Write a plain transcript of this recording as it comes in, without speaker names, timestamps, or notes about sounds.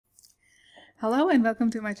Hello and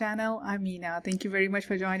welcome to my channel. I'm Meena. Thank you very much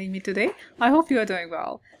for joining me today. I hope you are doing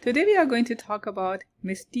well. Today we are going to talk about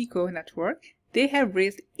Mystiko.Network. They have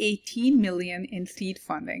raised 18 million in seed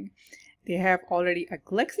funding. They have already a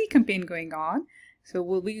Galxe campaign going on. So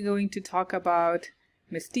we'll be going to talk about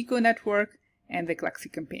Mystiko.Network and the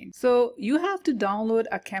Galxe campaign. So you have to download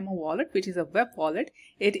a Camo Wallet, which is a web wallet.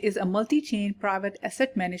 It is a multi-chain private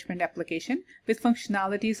asset management application with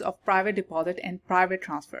functionalities of private deposit and private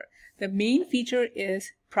transfer. The main feature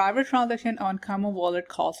is private transaction on Camo Wallet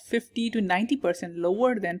costs 50 to 90%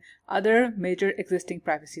 lower than other major existing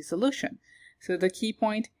privacy solution. So the key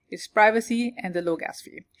point is privacy and the low gas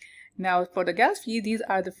fee. Now for the gas fee, these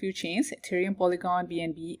are the few chains: Ethereum, Polygon,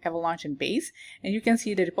 BNB, Avalanche, and Base. And you can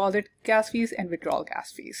see the deposit gas fees and withdrawal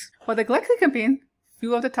gas fees. For the Galxe campaign,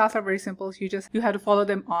 few of the tasks are very simple. You have to follow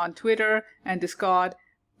them on Twitter and Discord,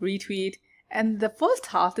 retweet. And the first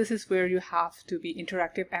task, this is where you have to be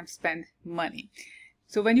interactive and spend money.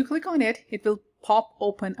 So when you click on it, it will pop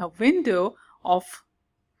open a window of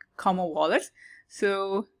Camo Wallet.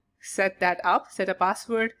 So set that up, set a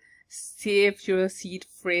password, save your seed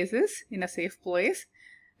phrases in a safe place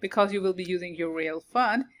because you will be using your real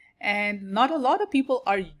fund. And not a lot of people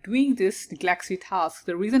are doing this Galxe task.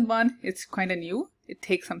 The reason one, it's kind of new, it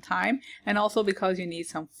takes some time, and also because you need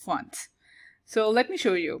some funds. So let me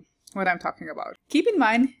show you what I'm talking about. Keep in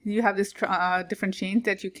mind you have this different chains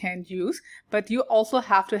that you can use, but you also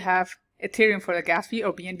have to have Ethereum for the gas fee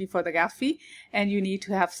or BNB for the gas fee, and you need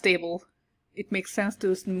to have stable. It makes sense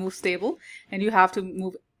to move stable, and you have to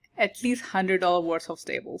move at least $100 worth of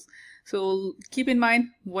stables. So keep in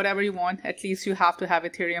mind, whatever you want, at least you have to have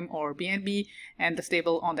Ethereum or BNB and the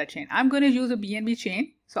stable on that chain. I'm going to use a BNB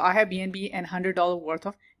chain. So I have BNB and $100 worth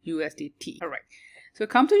of USDT. All right. So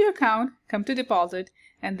come to your account, come to deposit,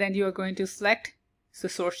 and then you are going to select the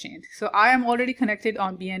source chain. So I am already connected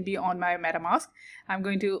on BNB on my MetaMask. I'm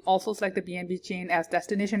going to also select the BNB chain as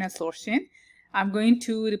destination and source chain. I'm going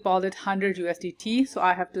to deposit 100 USDT. So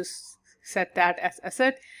I have to set that as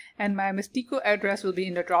asset, and my Mystiko address will be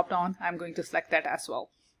in the drop down. I'm going to select that as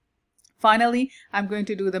well. Finally, I'm going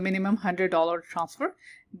to do the minimum $100 transfer.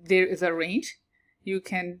 There is a range. You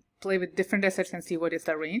can play with different assets and see what is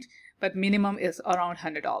the range, but minimum is around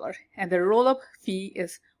 $100, and the roll-up fee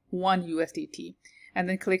is 1 USDT, and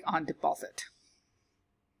then click on deposit.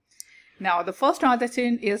 Now the first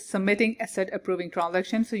transaction is submitting asset approving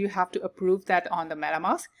transaction, so you have to approve that on the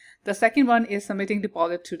MetaMask. The second one is submitting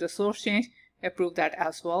deposit to the source chain, approve that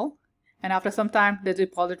as well, and after some time the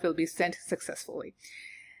deposit will be sent successfully.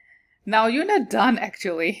 Now you're not done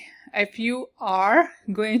actually. If you are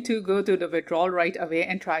going to go to the withdrawal right away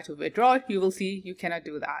and try to withdraw, you will see you cannot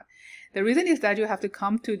do that. The reason is that you have to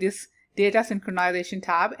come to this data synchronization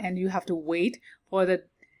tab and you have to wait for the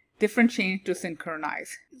different chain to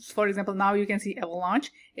synchronize. For example, now you can see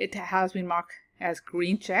Avalanche, it has been marked as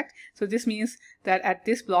green checked. So this means that at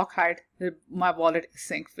this block height, my wallet is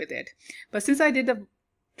synced with it. But since I did the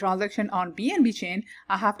transaction on BNB chain,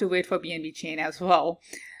 I have to wait for BNB chain as well.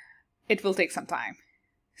 It will take some time.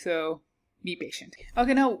 So be patient.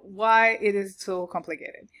 Okay, now why it is so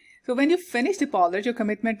complicated? So when you finish deposit, your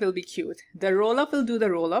commitment will be queued. The roll-up will do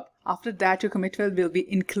the roll-up. After that, your commitment will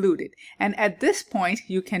be included. And at this point,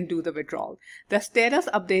 you can do the withdrawal. The status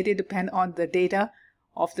updated depend on the data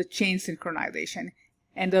of the chain synchronization.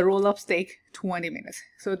 And the roll-ups take 20 minutes.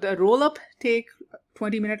 So the roll-up take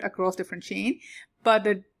 20 minutes across different chain, but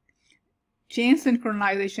the chain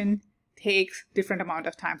synchronization takes different amount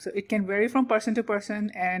of time. So it can vary from person to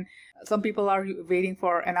person, and some people are waiting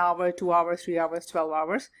for an hour, 2 hours, 3 hours, 12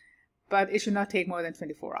 hours. But it should not take more than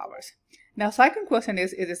 24 hours. Now, second question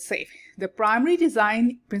is it safe? The primary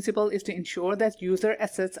design principle is to ensure that user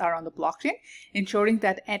assets are on the blockchain, ensuring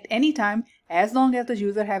that at any time, as long as the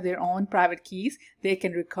user have their own private keys, they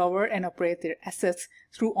can recover and operate their assets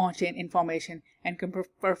through on-chain information and can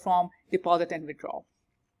perform deposit and withdrawal.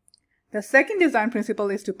 The second design principle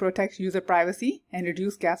is to protect user privacy and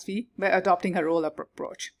reduce gas fee by adopting a roll-up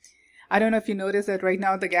approach. I don't know if you noticed that right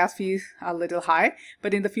now the gas fees are a little high,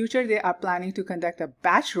 but in the future they are planning to conduct a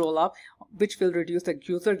batch rollup, which will reduce the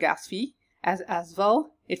user gas fee as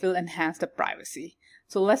well. It will enhance the privacy.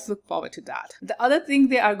 So let's look forward to that. The other thing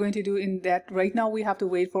they are going to do in that right now we have to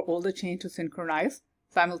wait for all the chains to synchronize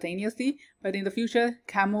simultaneously, but in the future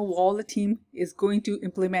Camo Wallet team is going to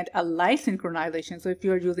implement a light synchronization. So if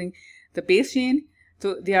you are using the base chain,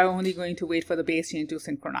 so they are only going to wait for the base chain to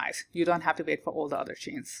synchronize. You don't have to wait for all the other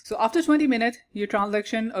chains. So after 20 minutes, your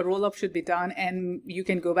transaction or roll-up should be done, and you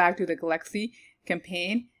can go back to the Galxe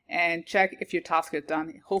campaign and check if your task is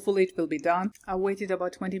done. Hopefully it will be done. I waited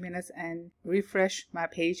about 20 minutes and refresh my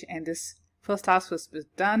page, and this first task was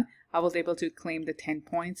done, I was able to claim the 10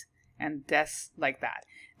 points, and that's like that.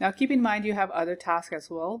 Now keep in mind you have other tasks as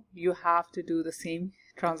well. You have to do the same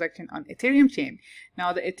transaction on Ethereum chain.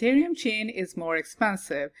 Now the Ethereum chain is more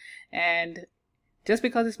expensive, and just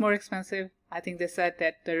because it's more expensive, I think they said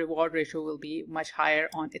that the reward ratio will be much higher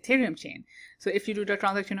on Ethereum chain. So if you do the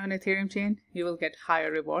transaction on Ethereum chain, you will get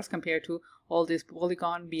higher rewards compared to all this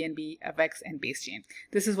Polygon, BNB, Avax, and base chain.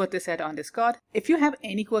 This is what they said on Discord. If you have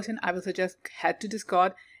any question, I will suggest head to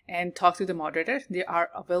Discord and talk to the moderators. They are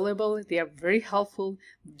available. They are very helpful.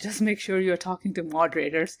 Just make sure you're talking to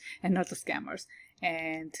moderators and not the scammers.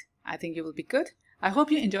 And I think you will be good. I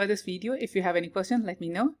hope you enjoyed this video. If you have any questions, let me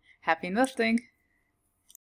know. Happy investing!